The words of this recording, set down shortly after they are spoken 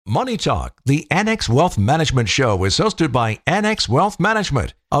Money Talk, the Annex Wealth Management Show, is hosted by Annex Wealth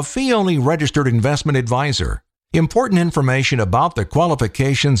Management, a fee-only registered investment advisor. Important information about the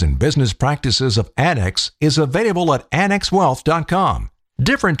qualifications and business practices of Annex is available at annexwealth.com.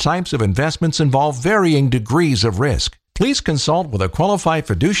 Different types of investments involve varying degrees of risk. Please consult with a qualified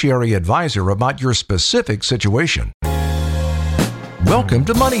fiduciary advisor about your specific situation. Welcome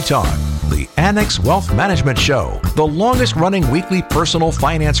to Money Talk, the Annex Wealth Management Show, the longest-running weekly personal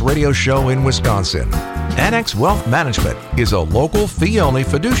finance radio show in Wisconsin. Annex Wealth Management is a local fee-only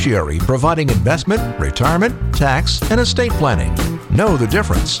fiduciary providing investment, retirement, tax, and estate planning. Know the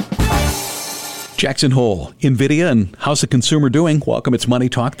difference. Jackson Hole, NVIDIA, and how's the consumer doing? Welcome. It's Money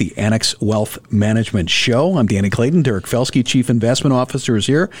Talk, the Annex Wealth Management Show. I'm Danny Clayton. Derek Felsky, Chief Investment Officer, is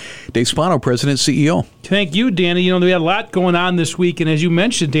here. Dave Spano, President, CEO. Thank you, Danny. You know, we had a lot going on this week, and as you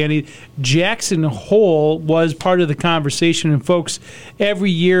mentioned, Danny, Jackson Hole was part of the conversation. And folks,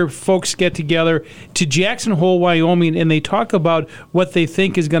 every year, folks get together to Jackson Hole, Wyoming, and they talk about what they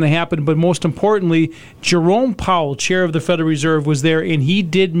think is going to happen. But most importantly, Jerome Powell, chair of the Federal Reserve, was there, and he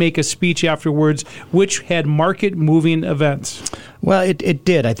did make a speech afterwards, which had market-moving events. Well, it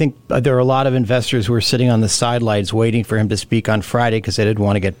did. I think there are a lot of investors who were sitting on the sidelines waiting for him to speak on Friday because they didn't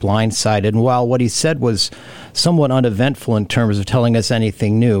want to get blindsided. And while what he said was somewhat uneventful in terms of telling us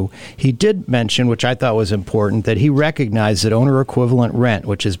anything new, he did mention, which I thought was important, that he recognized that owner equivalent rent,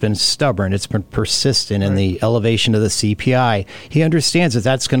 which has been stubborn, it's been persistent in the elevation of the CPI, he understands that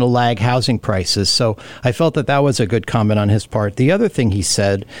that's going to lag housing prices. So I felt that that was a good comment on his part. The other thing he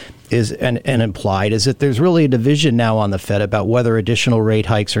said is and implied is that there's really a division now on the Fed about whether additional rate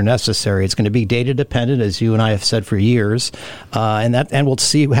hikes are necessary. It's going to be data dependent, as you and I have said for years, and we'll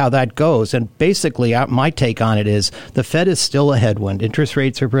see how that goes. And basically, my take on it is the Fed is still a headwind. Interest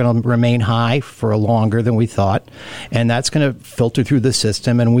rates are going to remain high for longer than we thought, and that's going to filter through the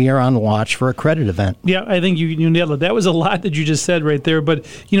system, and we are on watch for a credit event. Yeah, I think you nailed it. That was a lot that you just said right there. But,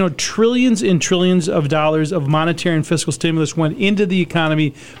 you know, trillions and trillions of dollars of monetary and fiscal stimulus went into the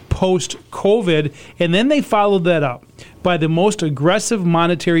economy post-COVID, and then they followed that up by the most aggressive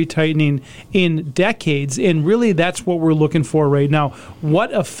monetary tightening in decades, and really that's what we're looking for right now.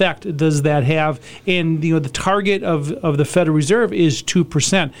 What effect does that have? And, you know, the target of the Federal Reserve is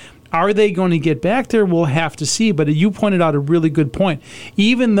 2%. Are they going to get back there? We'll have to see. But you pointed out a really good point.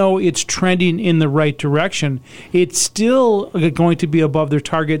 Even though it's trending in the right direction, it's still going to be above their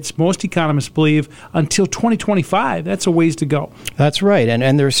targets, most economists believe, until 2025. That's a ways to go. That's right.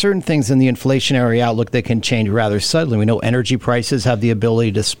 And there are certain things in the inflationary outlook that can change rather suddenly. We know energy prices have the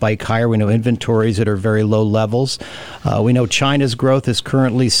ability to spike higher. We know inventories that are very low levels. We know China's growth is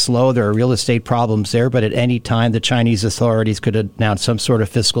currently slow. There are real estate problems there. But at any time, the Chinese authorities could announce some sort of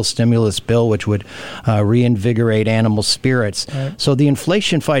fiscal stimulus bill which would reinvigorate animal spirits. Right. So the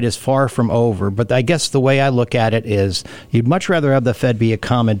inflation fight is far from over. But I guess the way I look at it is you'd much rather have the Fed be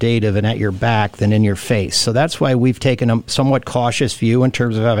accommodative and at your back than in your face. So that's why we've taken a somewhat cautious view in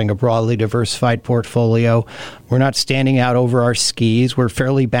terms of having a broadly diversified portfolio. We're not standing out over our skis. We're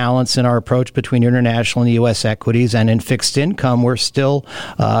fairly balanced in our approach between international and U.S. equities. And in fixed income, we're still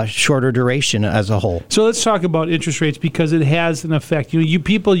shorter duration as a whole. So let's talk about interest rates because it has an effect. You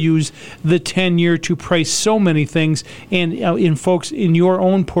people use the 10-year to price so many things. And in folks, in your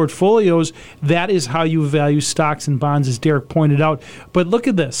own portfolios, that is how you value stocks and bonds, as Derek pointed out. But look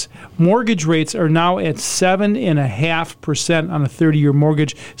at this. Mortgage rates are now at 7.5% on a 30-year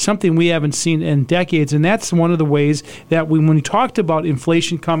mortgage, something we haven't seen in decades. And that's one of the ways that when we talked about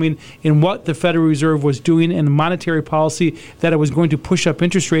inflation coming and what the Federal Reserve was doing and monetary policy, that it was going to push up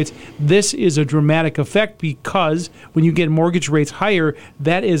interest rates, this is a dramatic effect because when you get mortgage rates higher,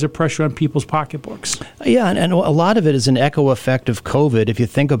 that is a pressure on people's pocketbooks. Yeah, and a lot of it is an echo effect of COVID. If you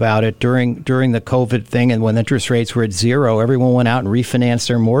think about it, during the COVID thing and when interest rates were at zero, everyone went out and refinanced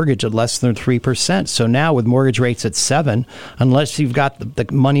their mortgage at less than 3%. So now with mortgage rates at 7%, unless you've got the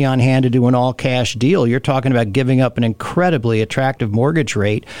money on hand to do an all-cash deal, you're talking about giving up an incredibly attractive mortgage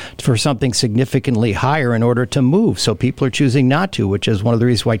rate for something significantly higher in order to move. So people are choosing not to, which is one of the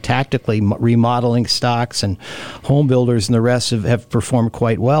reasons why tactically remodeling stocks and home builders and the rest have performed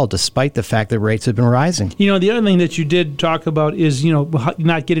quite well, despite the fact that rates have been rising. You know, the other thing that you did talk about is, you know,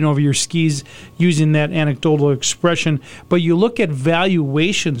 not getting over your skis, using that anecdotal expression, but you look at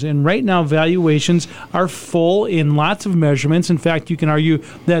valuations, and right now valuations are full in lots of measurements. In fact, you can argue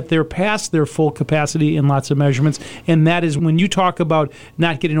that they're past their full capacity in lots of measurements, and that is when you talk about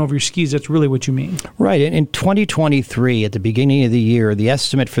not getting over your skis, that's really what you mean. Right. In 2023, at the beginning of the year, the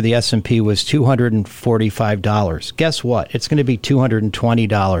estimate for the S&P was $245. Guess what? It's going to be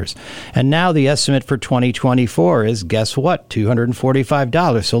 $220. And now the estimate for 2024 is, guess what?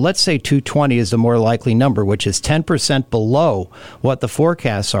 $245. So let's say 220 is the more likely number, which is 10% below what the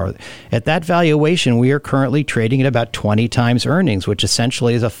forecasts are. At that valuation, we are currently trading at about 20 times earnings, which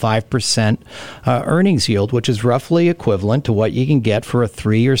essentially is a 5% earnings yield, which is roughly equivalent to what you can get for a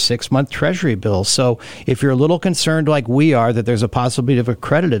 3 or 6 month Treasury bill. So if you're a little concerned like we are that there's a possibility of a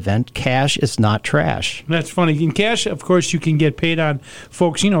credit event, cash is not trash. That's funny. In cash, of course, you can get paid on.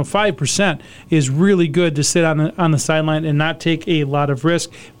 Folks, 5% is really good to sit on the sideline and not take a lot of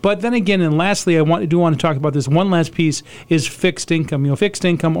risk. But then again, and lastly, I do want to talk about this. One last piece is fixed income. Fixed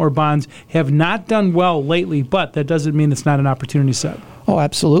income or bonds have not done well lately, but that doesn't mean it's not an opportunity set. Oh,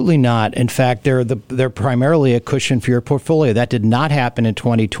 absolutely not. In fact, they're primarily a cushion for your portfolio. That did not happen in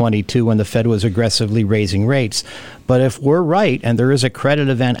 2022 when the Fed was aggressively raising rates. But if we're right and there is a credit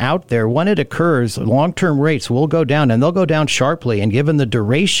event out there, when it occurs, long-term rates will go down, and they'll go down sharply. And given the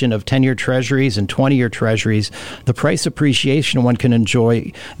duration of 10-year treasuries and 20-year treasuries, the price appreciation one can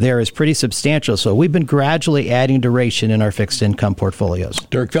enjoy there is pretty substantial. So we've been gradually adding duration in our fixed income portfolios.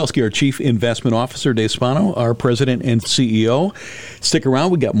 Derek Felsky, our Chief Investment Officer, Dave Spano, our President and CEO. Stick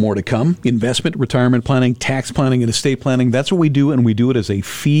around. We got more to come. Investment, retirement planning, tax planning, and estate planning. That's what we do, and we do it as a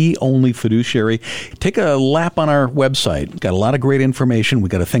fee-only fiduciary. Take a lap on our website. Got a lot of great information. We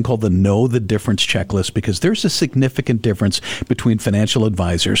got a thing called the Know the Difference checklist, because there's a significant difference between financial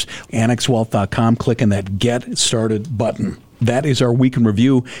advisors. AnnexWealth.com. Click on that Get Started button. That is our Week in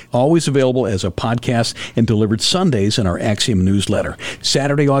Review, always available as a podcast and delivered Sundays in our Axiom newsletter.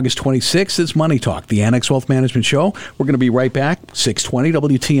 Saturday, August 26th is Money Talk, the Annex Wealth Management Show. We're going to be right back,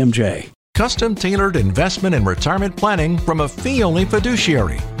 620 WTMJ. Custom-tailored investment and retirement planning from a fee-only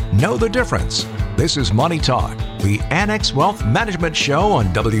fiduciary. Know the difference. This is Money Talk, the Annex Wealth Management Show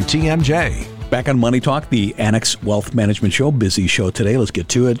on WTMJ. Back on Money Talk, the Annex Wealth Management Show. Busy show today. Let's get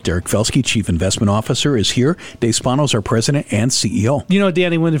to it. Derek Felsky, Chief Investment Officer, is here. Dave Spano is our President and CEO.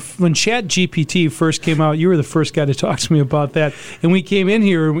 Danny, when ChatGPT first came out, you were the first guy to talk to me about that. And we came in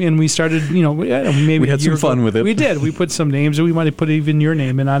here and we started, maybe we had some fun with it. We did. We put some names, and we might have put even your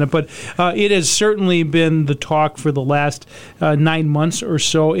name in on it. But it has certainly been the talk for the last 9 months or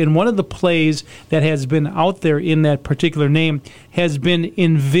so. And one of the plays that has been out there in that particular name has been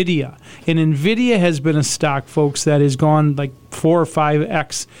NVIDIA. And NVIDIA has been a stock, folks, that has gone like 4 or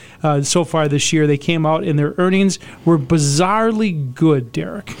 5x so far this year. They came out and their earnings were bizarrely good,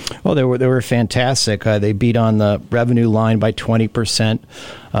 Derek. Oh, they were fantastic. They beat on the revenue line by 20%,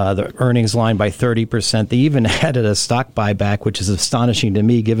 the earnings line by 30%. They even added a stock buyback, which is astonishing to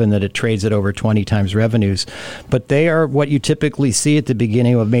me, given that it trades at over 20 times revenues. But they are what you typically see at the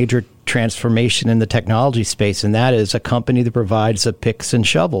beginning of a major transformation in the technology space, and that is a company that provides the picks and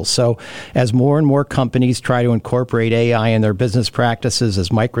shovels. So as more and more companies try to incorporate AI in their business practices, as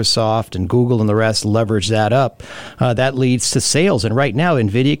Microsoft and Google and the rest leverage that up, that leads to sales. And right now,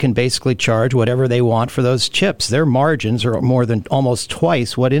 NVIDIA can basically charge whatever they want for those chips. Their margins are more than almost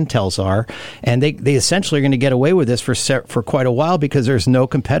twice what Intel's are, and they essentially are going to get away with this for quite a while because there's no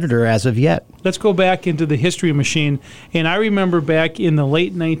competitor as of yet. Let's go back into the history machine. And I remember back in the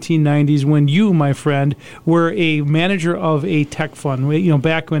late 1990s when you, my friend, were a manager of a tech fund.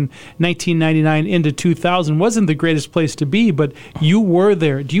 Back when 1999 into 2000 wasn't the greatest place to be, but you were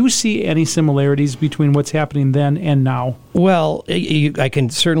there. Do you see any similarities between what's happening then and now? Well, I can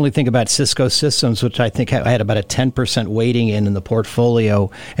certainly think about Cisco Systems, which I think I had about a 10% weighting in the portfolio,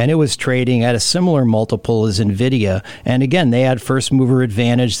 and it was trading at a similar multiple as NVIDIA. And again, they had first mover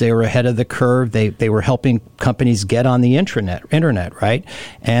advantage. They were ahead of the curve. They were helping companies get on the internet, right?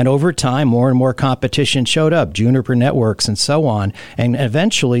 And over time, more and more competition showed up, Juniper Networks and so on. And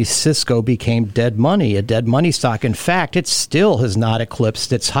eventually, Cisco became dead money, a dead money stock. In fact, it still has not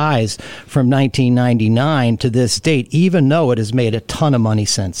eclipsed its highs from 1999 to this date, even though it has made a ton of money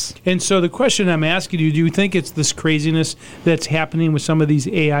since. And so the question I'm asking you, do you think it's this craziness that's happening with some of these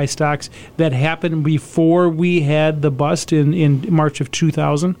AI stocks that happened before we had the bust in March of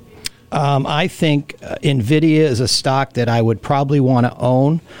 2000? I think NVIDIA is a stock that I would probably want to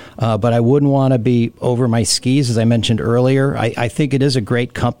own, but I wouldn't want to be over my skis, as I mentioned earlier. I think it is a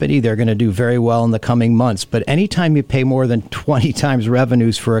great company. They're going to do very well in the coming months. But anytime you pay more than 20 times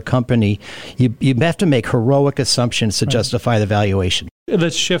revenues for a company, you have to make heroic assumptions to justify the valuation.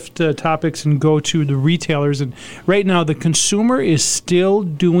 Let's shift topics and go to the retailers. And right now, the consumer is still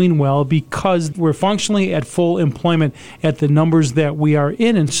doing well because we're functionally at full employment at the numbers that we are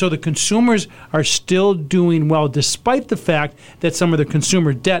in. And so the consumers are still doing well, despite the fact that some of the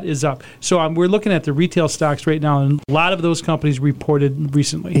consumer debt is up. So we're looking at the retail stocks right now, and a lot of those companies reported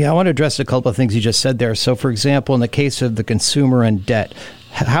recently. Yeah, I want to address a couple of things you just said there. So, for example, in the case of the consumer and debt,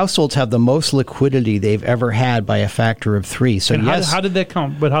 households have the most liquidity they've ever had by a factor of 3. So and yes, how did that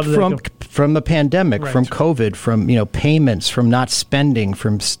come? But how did that go? From the pandemic, Right. from COVID, from payments, from not spending,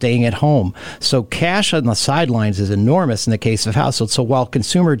 from staying at home. So cash on the sidelines is enormous in the case of households. So while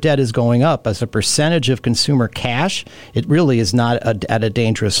consumer debt is going up as a percentage of consumer cash, it really is not at a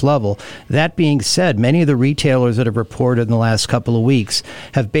dangerous level. That being said, many of the retailers that have reported in the last couple of weeks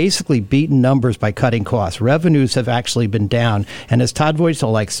have basically beaten numbers by cutting costs. Revenues have actually been down, and as Todd Voitel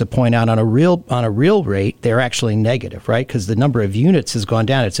likes to point out, on a real rate, they're actually negative, right? Because the number of units has gone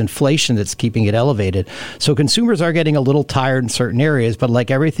down. It's inflation that's keeping it elevated. So consumers are getting a little tired in certain areas, but like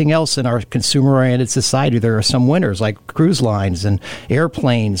everything else in our consumer-oriented society, there are some winners like cruise lines and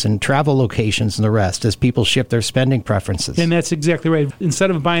airplanes and travel locations and the rest as people shift their spending preferences. And that's exactly right. Instead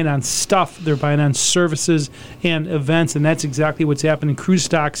of buying on stuff, they're buying on services and events, and that's exactly what's happening. Cruise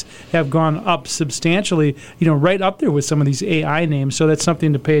stocks have gone up substantially, right up there with some of these AI names. So that's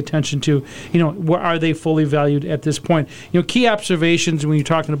something to pay attention to. Are they fully valued at this point? Key observations when you're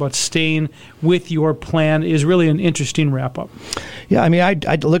talking about staying with your plan is really an interesting wrap-up. Yeah, I mean,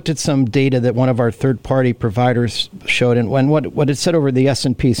 I looked at some data that one of our third-party providers showed, and what it said over the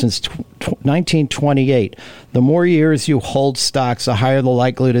S&P since 1928, the more years you hold stocks, the higher the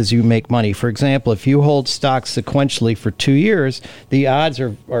likelihood is you make money. For example, if you hold stocks sequentially for 2 years, the odds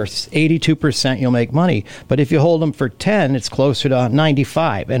are 82% you'll make money. But if you hold them for 10, it's closer to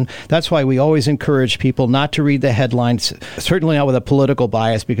 95. And that's why we always encourage people not to read the headlines, certainly not with a political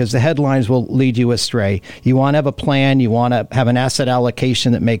bias, because the headlines will lead you astray. You want to have a plan, you want to have an asset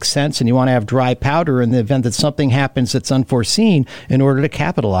allocation that makes sense, and you want to have dry powder in the event that something happens that's unforeseen in order to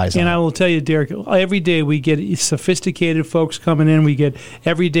capitalize on it. And I will tell you, Derek, every day we get sophisticated folks coming in, we get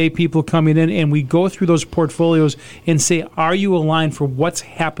everyday people coming in, and we go through those portfolios and say, are you aligned for what's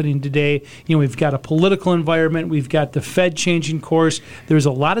happening today? We've got a political environment, we've got the Fed changing course, there's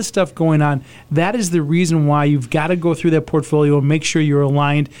a lot of stuff going on. That is the reason why you've got to go through that portfolio and make sure you're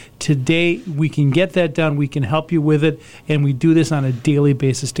aligned. Today, we can get that done, we can help you with it, and we do this on a daily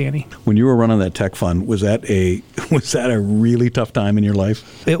basis, Danny. When you were running that tech fund, was that a really tough time in your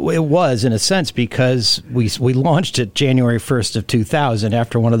life? It was, in a sense, because we launched it January 1st of 2000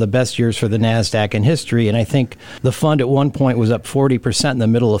 after one of the best years for the NASDAQ in history. And I think the fund at one point was up 40% in the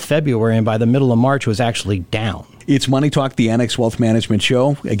middle of February, and by the middle of March was actually down. It's Money Talk, the Annex Wealth Management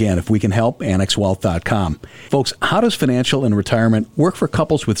Show. Again, if we can help, annexwealth.com. Folks, how does financial and retirement work for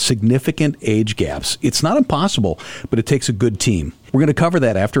couples with significant age gaps? It's not impossible, but it takes a good team. We're going to cover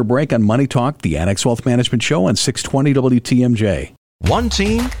that after a break on Money Talk, the Annex Wealth Management Show on 620 WTMJ. One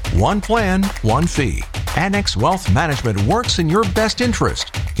team, one plan, one fee. Annex Wealth Management works in your best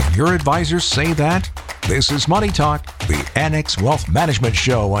interest. Can your advisors say that? This is Money Talk, the Annex Wealth Management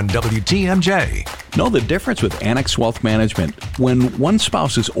Show on WTMJ. Know the difference with Annex Wealth Management. When one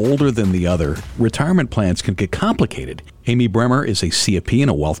spouse is older than the other, retirement plans can get complicated. Amy Bremer is a CFP and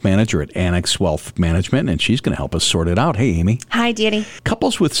a wealth manager at Annex Wealth Management, and she's going to help us sort it out. Hey, Amy. Hi, Danny.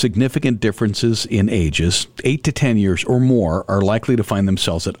 Couples with significant differences in ages, 8 to 10 years or more, are likely to find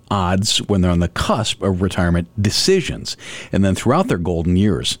themselves at odds when they're on the cusp of retirement decisions, and then throughout their golden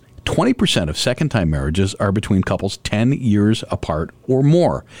years. 20% of second-time marriages are between couples 10 years apart or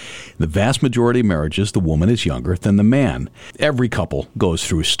more. The vast majority of marriages, the woman is younger than the man. Every couple goes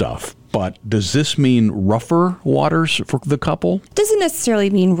through stuff. But does this mean rougher waters for the couple? Doesn't necessarily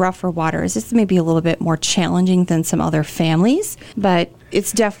mean rougher waters. This may be a little bit more challenging than some other families, but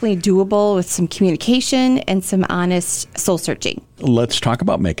it's definitely doable with some communication and some honest soul searching. Let's talk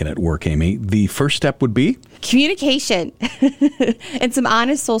about making it work, Amy. The first step would be? Communication and some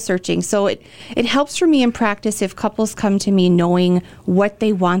honest soul searching. So it helps for me in practice if couples come to me knowing what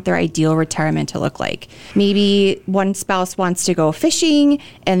they want their ideal retirement to look like. Maybe one spouse wants to go fishing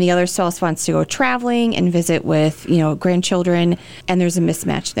and the other spouse wants to go traveling and visit with, grandchildren, and there's a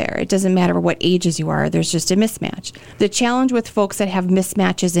mismatch there. It doesn't matter what ages you are, there's just a mismatch. The challenge with folks that have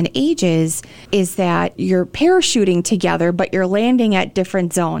mismatches in ages is that you're parachuting together, but you're landing at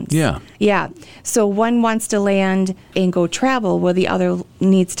different zones. Yeah. So one wants to land and go travel while the other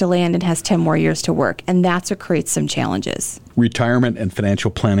needs to land and has 10 more years to work. And that's what creates some challenges. Retirement and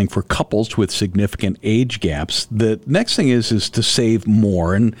financial planning for couples with significant age gaps. The next thing is to save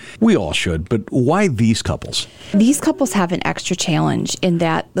more, and we all should, but why these couples? These couples have an extra challenge in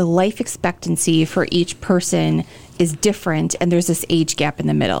that the life expectancy for each person is different, and there's this age gap in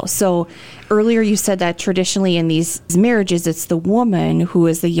the middle. So earlier you said that traditionally in these marriages, it's the woman who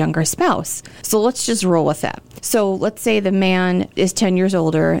is the younger spouse. So let's just roll with that. So let's say the man is 10 years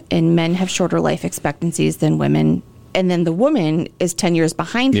older, and men have shorter life expectancies than women. And then the woman is 10 years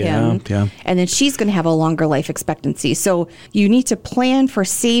behind him, and then she's going to have a longer life expectancy. So you need to plan for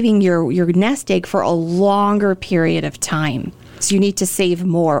saving your nest egg for a longer period of time. So you need to save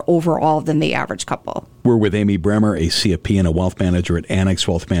more overall than the average couple. We're with Amy Bremer, a CFP and a wealth manager at Annex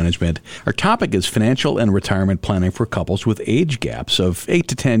Wealth Management. Our topic is financial and retirement planning for couples with age gaps of 8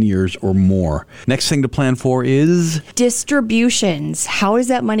 to 10 years or more. Next thing to plan for is distributions. How is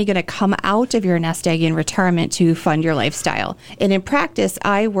that money going to come out of your nest egg in retirement to fund your lifestyle? And in practice,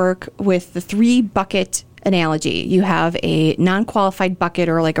 I work with the 3-bucket analogy. You have a non-qualified bucket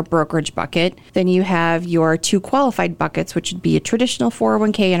or like a brokerage bucket. Then you have your 2 qualified buckets, which would be a traditional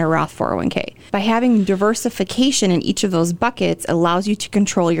 401k and a Roth 401k. By having diversification in each of those buckets allows you to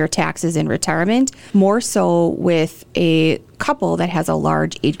control your taxes in retirement, more so with a couple that has a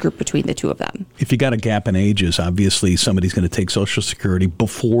large age group between the two of them. If you got a gap in ages, obviously somebody's going to take Social Security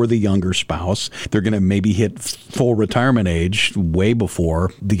before the younger spouse. They're going to maybe hit full retirement age way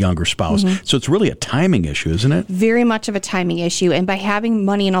before the younger spouse. Mm-hmm. So it's really a timing issue, isn't it? Very much of a timing issue. And by having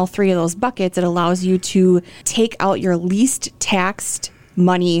money in all 3 of those buckets, it allows you to take out your least taxed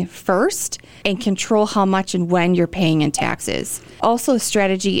money first and control how much and when you're paying in taxes. Also, the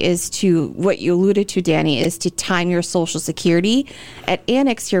strategy is to, what you alluded to, Danny, is to time your Social Security. At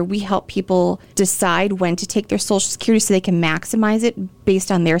Annex here, we help people decide when to take their Social Security so they can maximize it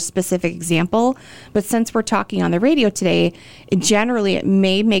based on their specific example. But since we're talking on the radio today, generally it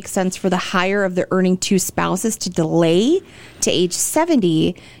may make sense for the higher of the earning 2 spouses to delay to age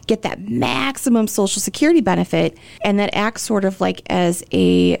 70, get that maximum Social Security benefit, and that acts sort of like as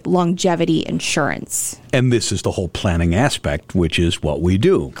a longevity insurance. And this is the whole planning aspect, which is what we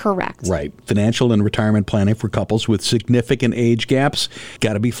do. Correct. Right. Financial and retirement planning for couples with significant age gaps.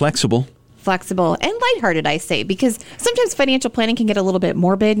 Got to be flexible. Flexible and lighthearted, I say, because sometimes financial planning can get a little bit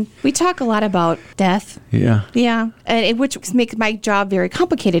morbid. We talk a lot about death. Yeah. And which makes my job very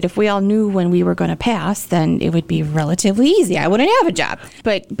complicated. If we all knew when we were going to pass, then it would be relatively easy. I wouldn't have a job.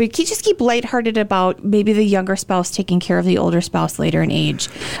 But just keep lighthearted about maybe the younger spouse taking care of the older spouse later in age.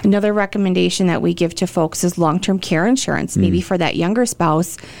 Another recommendation that we give to folks is long-term care insurance, maybe for that younger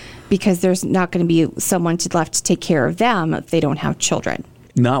spouse, because there's not going to be someone left to take care of them if they don't have children.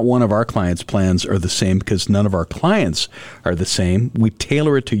 Not one of our clients' plans are the same because none of our clients are the same. We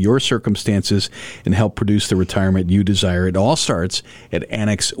tailor it to your circumstances and help produce the retirement you desire. It all starts at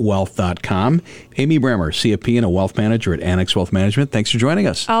AnnexWealth.com. Amy Bremer, CFP and a wealth manager at Annex Wealth Management. Thanks for joining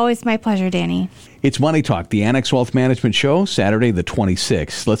us. Always my pleasure, Danny. It's Money Talk, the Annex Wealth Management Show, Saturday the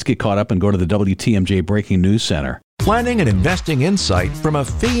 26th. Let's get caught up and go to the WTMJ Breaking News Center. Planning and investing insight from a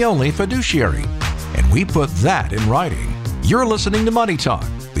fee-only fiduciary. And we put that in writing. You're listening to Money Talk,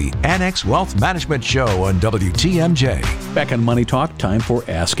 the Annex Wealth Management Show on WTMJ. Back on Money Talk, time for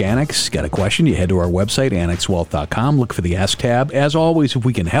Ask Annex. Got a question? You head to our website, AnnexWealth.com. Look for the Ask tab. As always, if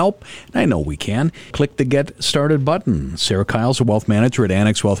we can help, and I know we can, click the Get Started button. Sarah Kyle's a wealth manager at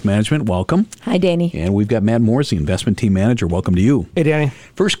Annex Wealth Management. Welcome. Hi, Danny. And we've got Matt Moores, the investment team manager. Welcome to you. Hey, Danny.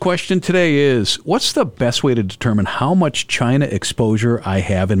 First question today is, what's the best way to determine how much China exposure I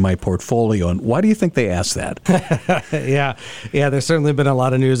have in my portfolio? And why do you think they ask that? Yeah, there's certainly been a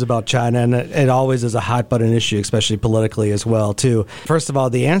lot of news about China, and it always is a hot button issue, especially politically as well, too. First of all,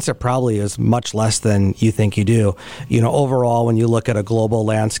 the answer probably is much less than you think you do. Overall, when you look at a global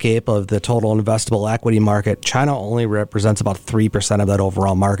landscape of the total investable equity market, China only represents about 3% of that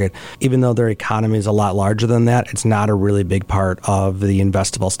overall market. Even though their economy is a lot larger than that, it's not a really big part of the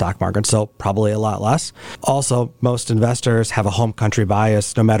investable stock market, so probably a lot less. Also, most investors have a home country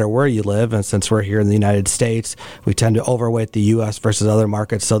bias no matter where you live, and since we're here in the United States, we tend to overweight the U.S. versus other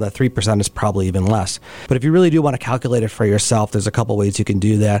markets, so that 3% is probably even less. But if you really do want to calculate it for yourself, there's a couple ways you can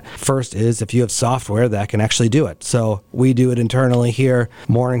do that. First is if you have software that can actually do it. So we do it internally here.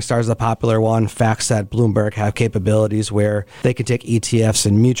 Morningstar is a popular one. FactSet, Bloomberg have capabilities where they can take ETFs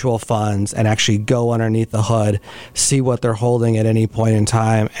and mutual funds and actually go underneath the hood, see what they're holding at any point in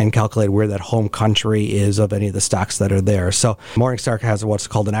time, and calculate where that home country is of any of the stocks that are there. So Morningstar has what's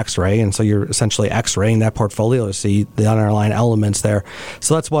called an X-ray, and so you're essentially X-raying that portfolio to see the underlying elements there.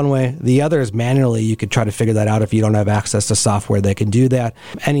 So that's one way. The other is manually. You could try to figure that out if you don't have access to software that can do that.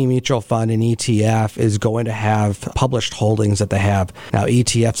 Any mutual fund and ETF is going to have published holdings that they have. Now,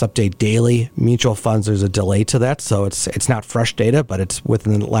 ETFs update daily. Mutual funds, there's a delay to that, so it's not fresh data, but it's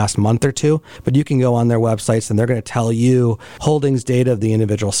within the last month or two. But you can go on their websites, and they're going to tell you holdings data of the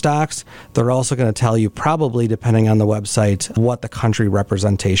individual stocks. They're also going to tell you, probably depending on the website, what the country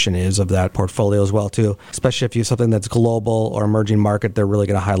representation is of that portfolio as well, too. Especially if you have something that's global or emerging market, they're really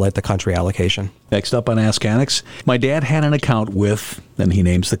going to highlight the country allocation. Next up on Ask Annex, my dad had an account with, and he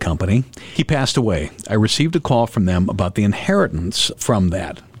names the company. He passed away. I received a call from them about the inheritance from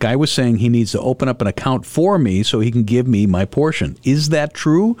that. Guy was saying he needs to open up an account for me so he can give me my portion. Is that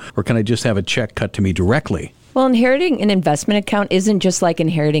true, or can I just have a check cut to me directly? Well, inheriting an investment account isn't just like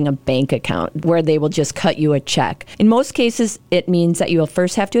inheriting a bank account where they will just cut you a check. In most cases, it means that you will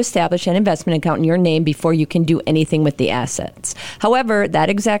first have to establish an investment account in your name before you can do anything with the assets. However, that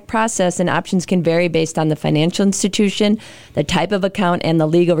exact process and options can vary based on the financial institution, the type of account, and the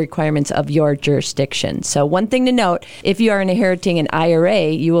legal requirements of your jurisdiction. So one thing to note, if you are inheriting an IRA,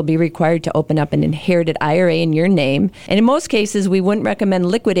 you will be required to open up an inherited IRA in your name. And in most cases, we wouldn't recommend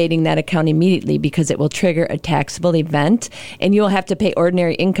liquidating that account immediately because it will trigger a taxable event, and you'll have to pay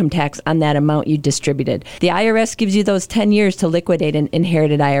ordinary income tax on that amount you distributed. The IRS gives you those 10 years to liquidate an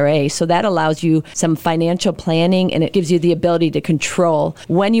inherited IRA, so that allows you some financial planning, and it gives you the ability to control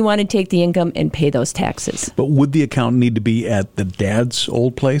when you want to take the income and pay those taxes. But would the account need to be at the dad's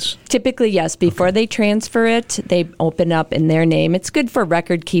old place? Typically, yes. Before they transfer it, they open up in their name. It's good for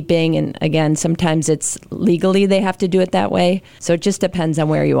record keeping, and again, sometimes it's legally they have to do it that way, so it just depends on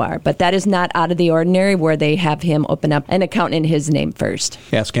where you are. But that is not out of the ordinary where they have him open up an account in his name first.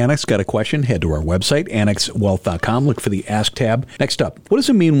 Ask Annex. Got a question? Head to our website, annexwealth.com. Look for the Ask tab. Next up, what does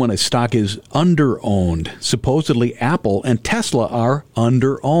it mean when a stock is under-owned? Supposedly Apple and Tesla are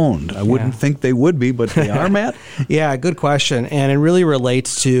under-owned. I wouldn't think they would be, but they are, Matt? Yeah, good question. And it really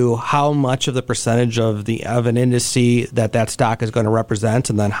relates to how much of the percentage of an indice that stock is going to represent,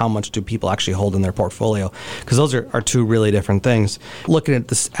 and then how much do people actually hold in their portfolio. Because those are two really different things. Looking at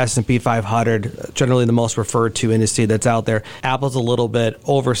the S&P 500, generally the most referred to indice that's out there, Apple's a little bit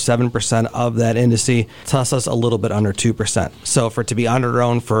over 7% of that indice. Tesla's a little bit under 2%. So for it to be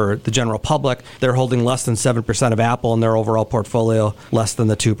under-owned for the general public, they're holding less than 7% of Apple in their overall portfolio, less than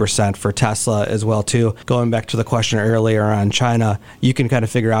the 2% for Tesla as well, too. Going back to the question earlier on China, you can kind of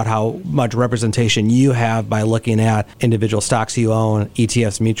figure out how much representation you have by looking at individual stocks you own,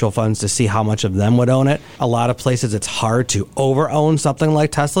 ETFs, mutual funds, to see how much of them would own it. A lot of places it's hard to over-own something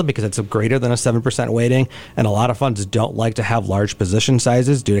like Tesla because it's greater than a 7% weighting, and a lot of funds don't like to have large position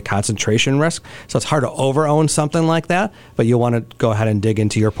sizes due to concentration risk. So it's hard to over-own something like that, but you'll want to go ahead and dig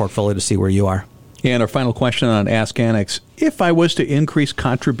into your portfolio to see where you are. And our final question on Ask Annex. If I was to increase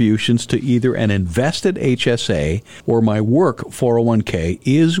contributions to either an invested HSA or my work 401k,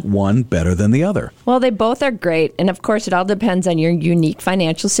 is one better than the other? Well, they both are great. And of course, it all depends on your unique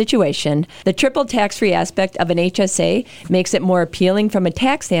financial situation. The triple tax-free aspect of an HSA makes it more appealing from a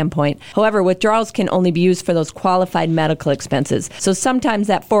tax standpoint. However, withdrawals can only be used for those qualified medical expenses. So sometimes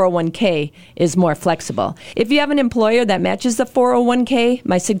that 401k is more flexible. If you have an employer that matches the 401k,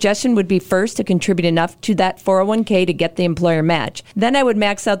 my suggestion would be first to contribute enough to that 401k to get the employer match. Then I would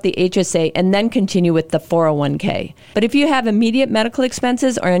max out the HSA and then continue with the 401k. But if you have immediate medical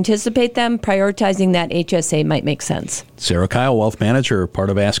expenses or anticipate them, prioritizing that HSA might make sense. Sarah Kyle, Wealth Manager, part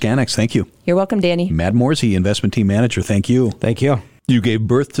of Ask Annex. Thank you. You're welcome, Danny. Matt Morsey, Investment Team Manager. Thank you. Thank you. You gave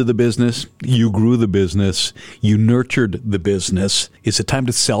birth to the business, you grew the business, you nurtured the business. Is it time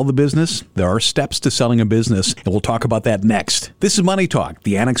to sell the business? There are steps to selling a business, and we'll talk about that next. This is Money Talk,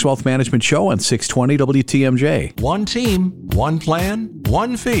 the Annex Wealth Management Show on 620 WTMJ. One team, one plan,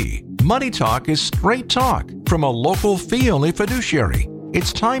 one fee. Money Talk is straight talk from a local fee-only fiduciary.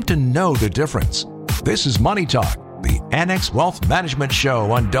 It's time to know the difference. This is Money Talk, the Annex Wealth Management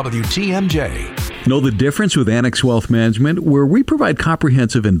Show on WTMJ. Know the difference with Annex Wealth Management, where we provide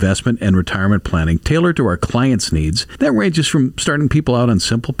comprehensive investment and retirement planning tailored to our clients' needs. That ranges from starting people out on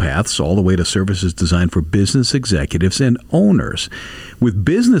simple paths all the way to services designed for business executives and owners. With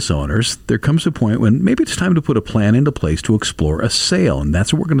business owners, there comes a point when maybe it's time to put a plan into place to explore a sale, and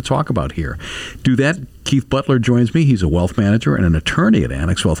that's what we're going to talk about here. Do that, Keith Butler joins me. He's a wealth manager and an attorney at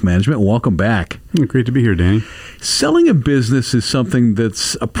Annex Wealth Management. Welcome back. Great to be here, Danny. Selling a business is something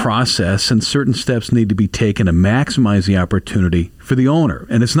that's a process, and certain steps need to be taken to maximize the opportunity for the owner.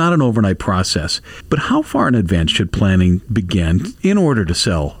 And it's not an overnight process. But how far in advance should planning begin in order to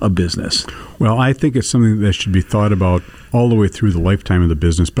sell a business? Well, I think it's something that should be thought about all the way through the lifetime of the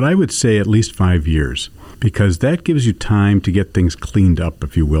business, but I would say at least 5 years, because that gives you time to get things cleaned up,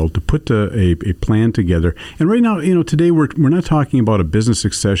 if you will, to put a plan together. And right now, today we're not talking about a business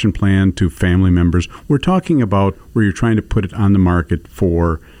succession plan to family members. We're talking about where you're trying to put it on the market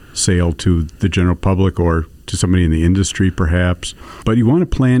for sale to the general public or to somebody in the industry, perhaps. But you want to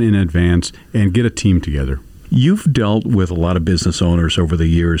plan in advance and get a team together. You've dealt with a lot of business owners over the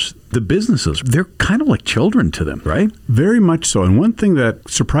years. The businesses, they're kind of like children to them, right? Very much so. And one thing that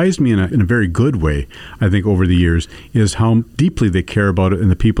surprised me in a very good way, I think, over the years, is how deeply they care about it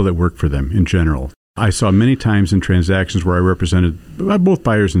and the people that work for them in general. I saw many times in transactions where I represented both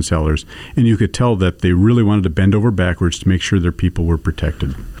buyers and sellers, and you could tell that they really wanted to bend over backwards to make sure their people were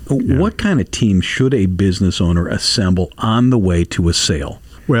protected. Yeah. What kind of team should a business owner assemble on the way to a sale?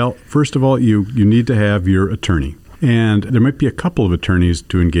 Well, first of all, you need to have your attorney. And there might be a couple of attorneys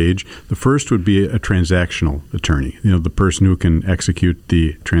to engage. The first would be a transactional attorney, the person who can execute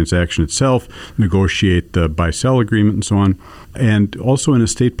the transaction itself, negotiate the buy-sell agreement and so on, and also an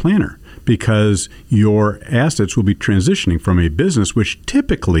estate planner, because your assets will be transitioning from a business, which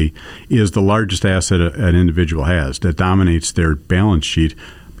typically is the largest asset an individual has that dominates their balance sheet,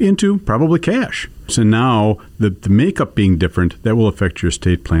 into probably cash. So now the makeup being different, that will affect your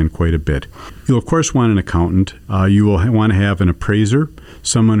estate plan quite a bit. You'll, of course, want an accountant. You will want to have an appraiser,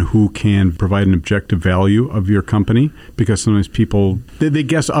 someone who can provide an objective value of your company, because sometimes people, they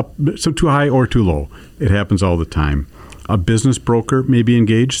guess up so too high or too low. It happens all the time. A business broker may be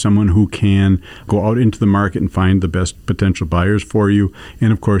engaged, someone who can go out into the market and find the best potential buyers for you.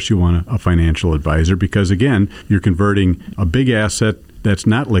 And, of course, you want a financial advisor because, again, you're converting a big asset that's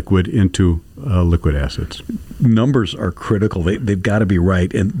not liquid into liquid assets. Numbers are critical. They've got to be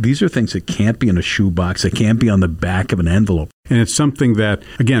right. And these are things that can't be in a shoebox. They can't be on the back of an envelope. And it's something that,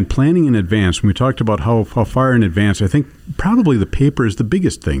 again, planning in advance, when we talked about how far in advance, I think probably the paper is the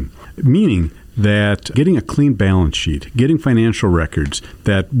biggest thing, meaning that getting a clean balance sheet, getting financial records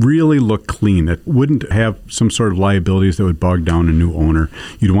that really look clean, that wouldn't have some sort of liabilities that would bog down a new owner.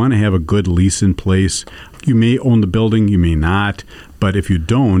 You'd want to have a good lease in place. You may own the building, you may not, but if you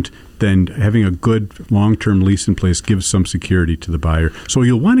don't, then having a good long-term lease in place gives some security to the buyer. So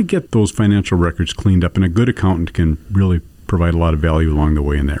you'll want to get those financial records cleaned up, and a good accountant can really provide a lot of value along the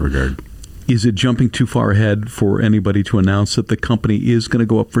way in that regard. Is it jumping too far ahead for anybody to announce that the company is going to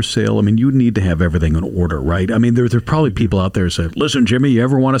go up for sale? I mean, you need to have everything in order, right? I mean, there are probably people out there who say, listen, Jimmy, you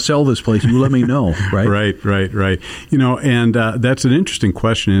ever want to sell this place? You let me know, right? Right. And that's an interesting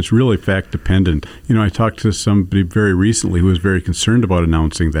question, and it's really fact dependent. I talked to somebody very recently who was very concerned about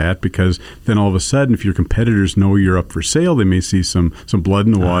announcing that, because then all of a sudden, if your competitors know you're up for sale, they may see some blood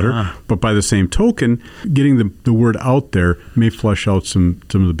in the water. But by the same token, getting the word out there may flush out some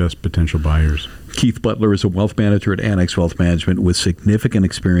of the best potential buyers. Keith Butler is a wealth manager at Annex Wealth Management with significant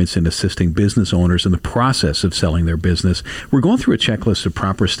experience in assisting business owners in the process of selling their business. We're going through a checklist of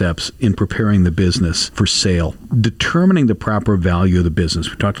proper steps in preparing the business for sale, determining the proper value of the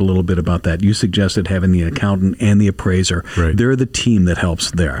business. We talked a little bit about that. You suggested having the accountant and the appraiser. Right. They're the team that helps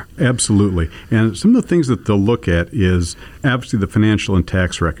there. Absolutely. And some of the things that they'll look at is obviously the financial and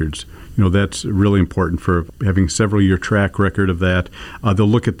tax records. That's really important for having several-year track record of that. They'll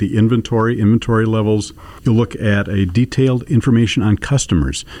look at the inventory levels. You'll look at a detailed information on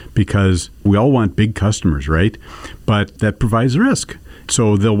customers, because we all want big customers, right? But that provides risk.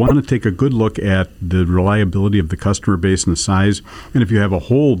 So they'll want to take a good look at the reliability of the customer base and the size. And if you have a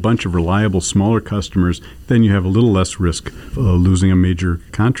whole bunch of reliable smaller customers, then you have a little less risk of losing a major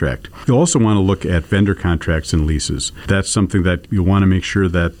contract. You'll also want to look at vendor contracts and leases. That's something that you want to make sure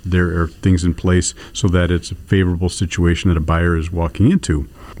that there are things in place so that it's a favorable situation that a buyer is walking into.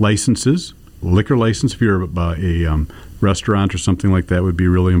 Licenses, liquor license, if you're a restaurant or something like that, would be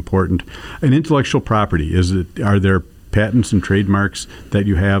really important. And intellectual property, are there patents and trademarks that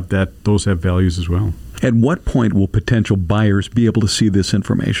you have, that those have values as well? At what point will potential buyers be able to see this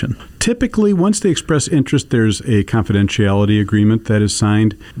information? Typically, once they express interest, there's a confidentiality agreement that is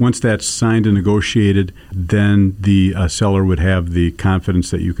signed. Once that's signed and negotiated, then the seller would have the confidence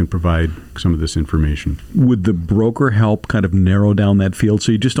that you can provide some of this information. Would the broker help kind of narrow down that field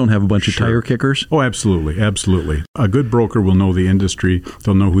so you just don't have a bunch of tire kickers? Oh, absolutely. Absolutely. A good broker will know the industry.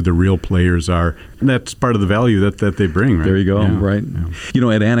 They'll know who the real players are. And that's part of the value that they bring, right? There you go, right?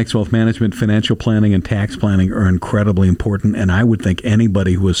 Yeah. At Annex Wealth Management, financial planning and tax planning are incredibly important, and I would think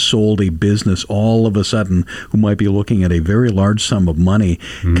anybody who has sold a business all of a sudden who might be looking at a very large sum of money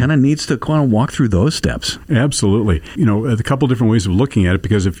kind of needs to kind of walk through those steps. Absolutely. A couple different ways of looking at it,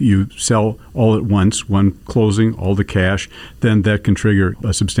 because if you sell all at once, one closing, all the cash, then that can trigger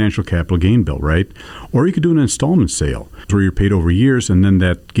a substantial capital gain bill, right? Or you could do an installment sale where you're paid over years and then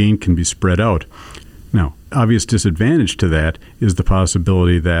that gain can be spread out. Now, obvious disadvantage to that is the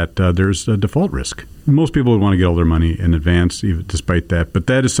possibility that there's a default risk. Most people would want to get all their money in advance, even despite that. But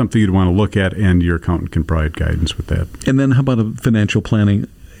that is something you'd want to look at, and your accountant can provide guidance with that. And then how about a financial planning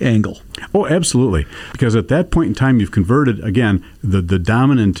angle? Oh, absolutely. Because at that point in time, you've converted, again, the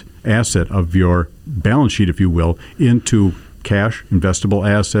dominant asset of your balance sheet, if you will, into cash, investable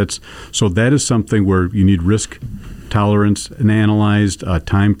assets. So that is something where you need risk tolerance and analyzed,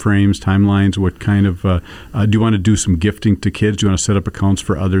 time frames, timelines. What kind of do you want to do some gifting to kids? Do you want to set up accounts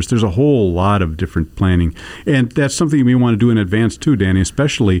for others? There's a whole lot of different planning, and that's something you may want to do in advance too, Danny.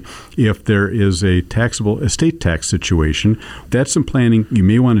 Especially if there is a taxable estate tax situation, that's some planning you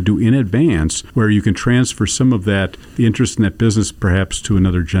may want to do in advance, where you can transfer some of the interest in that business, perhaps to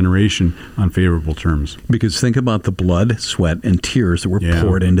another generation on favorable terms. Because think about the blood, sweat, and tears that were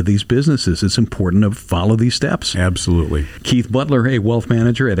poured into these businesses. It's important to follow these steps. Absolutely. Keith Butler, a wealth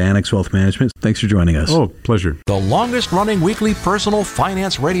manager at Annex Wealth Management. Thanks for joining us. Oh, pleasure. The longest running weekly personal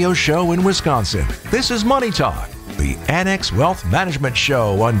finance radio show in Wisconsin. This is Money Talk, the Annex Wealth Management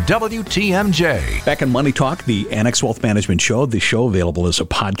Show on WTMJ. Back in Money Talk, the Annex Wealth Management Show. The show available as a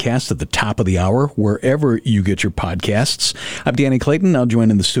podcast at the top of the hour, wherever you get your podcasts. I'm Danny Clayton, now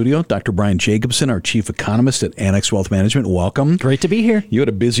joined in the studio, Dr. Brian Jacobson, our chief economist at Annex Wealth Management. Welcome. Great to be here. You had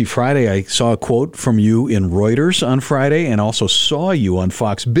a busy Friday. I saw a quote from you in Reuters on Friday and also saw you on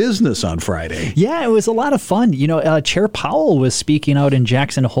Fox Business on Friday. Yeah, it was a lot of fun. Chair Powell was speaking out in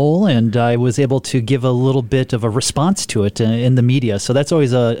Jackson Hole, and I was able to give a little bit of a response to it in the media. So that's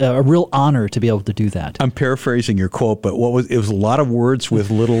always a real honor to be able to do that. I'm paraphrasing your quote, but it was a lot of words with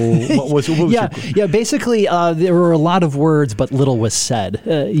little. Yeah. Basically, there were a lot of words, but little was said.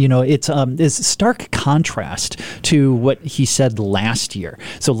 It's stark contrast to what he said last year.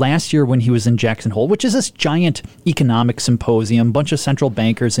 So last year, when he was in Jackson Hole, which is this giant economic symposium, bunch of central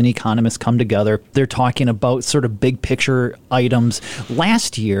bankers and economists come together. They're talking about sort of big picture items.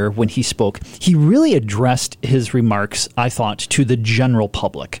 Last year, when he spoke, he really addressed his remarks, I thought, to the general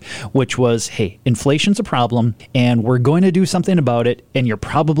public, which was, hey, inflation's a problem, and we're going to do something about it, and you're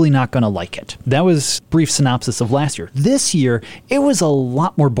probably not going to like it. That was a brief synopsis of last year. This year, it was a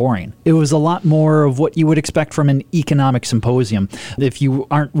lot more boring. It was a lot more of what you would expect from an economic symposium. If you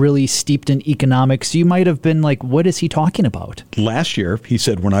aren't really steeped in economics, you might have been like, what is he talking about? Last year, he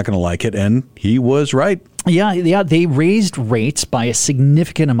said we're not going to like it, and he was right. Yeah, they raised rates by a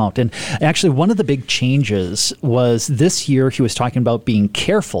significant amount. And actually, one of the big changes was this year he was talking about being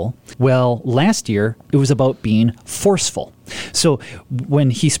careful. Well, last year, it was about being forceful. So when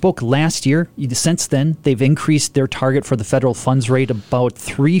he spoke last year, since then, they've increased their target for the federal funds rate about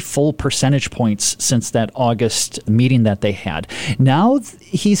 3 full percentage points since that August meeting that they had. Now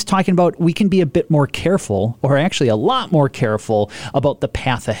he's talking about we can be a bit more careful, or actually a lot more careful about the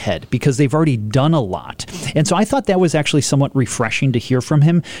path ahead, because they've already done a lot. And so I thought that was actually somewhat refreshing to hear from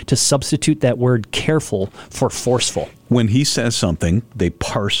him, to substitute that word careful for forceful. When he says something, they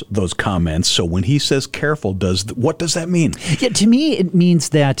parse those comments. So when he says careful, what does that mean? Yeah, to me, it means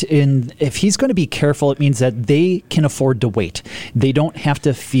that if he's going to be careful, it means that they can afford to wait. They don't have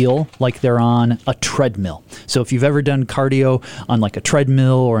to feel like they're on a treadmill. So if you've ever done cardio on like a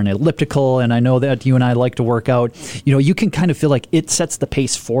treadmill or an elliptical, and I know that you and I like to work out, you can kind of feel like it sets the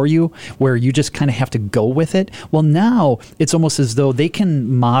pace for you, where you just kind of have to go with it. Well, now it's almost as though they can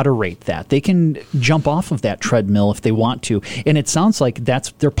moderate that. They can jump off of that treadmill if they want to. And it sounds like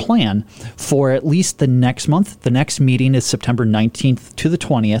that's their plan for at least the next month. The next meeting is September 19th to the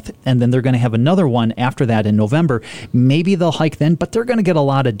 20th, and then they're going to have another one after that in November. Maybe they'll hike then, but they're going to get a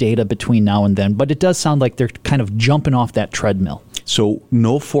lot of data between now and then. But it does sound like they're kind of jumping off that treadmill. So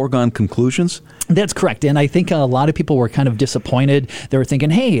no foregone conclusions? That's correct. And I think a lot of people were kind of disappointed. They were thinking,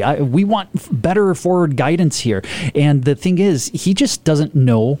 hey, we want better forward guidance here. And the thing is, he just doesn't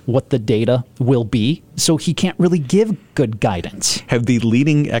know what the data will be. so he can't really give good guidance. Have the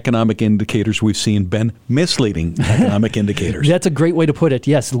leading economic indicators we've seen been misleading economic indicators? That's a great way to put it.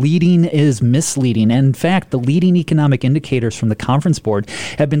 Yes, leading is misleading. And in fact, the leading economic indicators from the Conference Board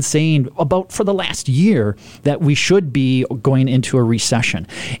have been saying about for the last year that we should be going into a recession.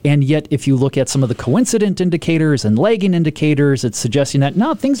 And yet, if you look at some of the coincident indicators and lagging indicators, it's suggesting that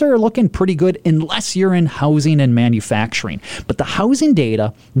no, things are looking pretty good unless you're in housing and manufacturing. But the housing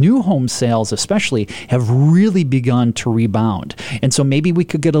data, new home sales especially, have really begun to rebound. And so maybe we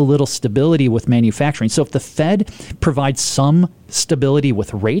could get a little stability with manufacturing. So if the Fed provides some stability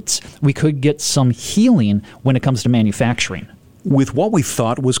with rates, we could get some healing when it comes to manufacturing. With what we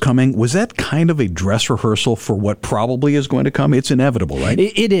thought was coming, was that kind of a dress rehearsal for what probably is going to come? It's inevitable, right?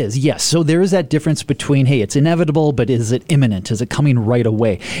 It is, yes. So there is that difference between, hey, it's inevitable, but is it imminent? Is it coming right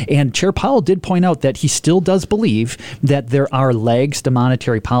away? And Chair Powell did point out that he still does believe that there are lags to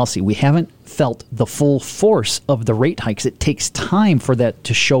monetary policy. We haven't felt the full force of the rate hikes. It takes time for that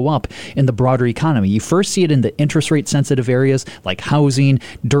to show up in the broader economy. You first see it in the interest rate sensitive areas like housing,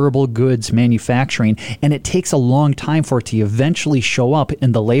 durable goods, manufacturing, and it takes a long time for it to eventually show up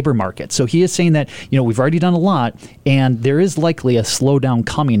in the labor market. So he is saying that, we've already done a lot and there is likely a slowdown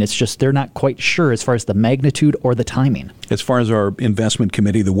coming. It's just they're not quite sure as far as the magnitude or the timing. As far as our investment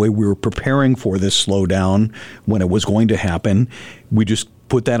committee, the way we were preparing for this slowdown when it was going to happen, we just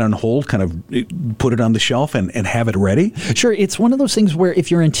put that on hold, kind of put it on the shelf and have it ready? Sure. It's one of those things where if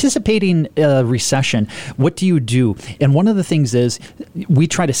you're anticipating a recession, what do you do? And one of the things is we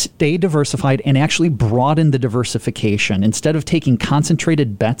try to stay diversified and actually broaden the diversification. Instead of taking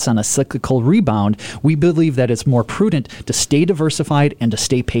concentrated bets on a cyclical rebound, we believe that it's more prudent to stay diversified and to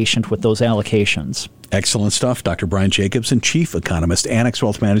stay patient with those allocations. Excellent stuff. Dr. Brian Jacobson, Chief Economist, Annex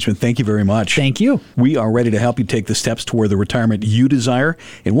Wealth Management. Thank you very much. Thank you. We are ready to help you take the steps toward the retirement you desire,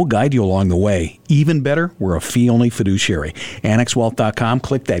 and we'll guide you along the way. Even better, we're a fee-only fiduciary. AnnexWealth.com.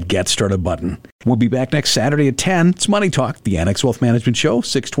 Click that Get Started button. We'll be back next Saturday at 10. It's Money Talk, the Annex Wealth Management Show,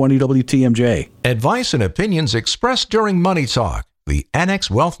 620 WTMJ. Advice and opinions expressed during Money Talk, the Annex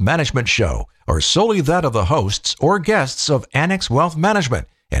Wealth Management Show, are solely that of the hosts or guests of Annex Wealth Management,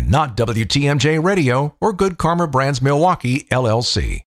 and not WTMJ Radio or Good Karma Brands Milwaukee, LLC.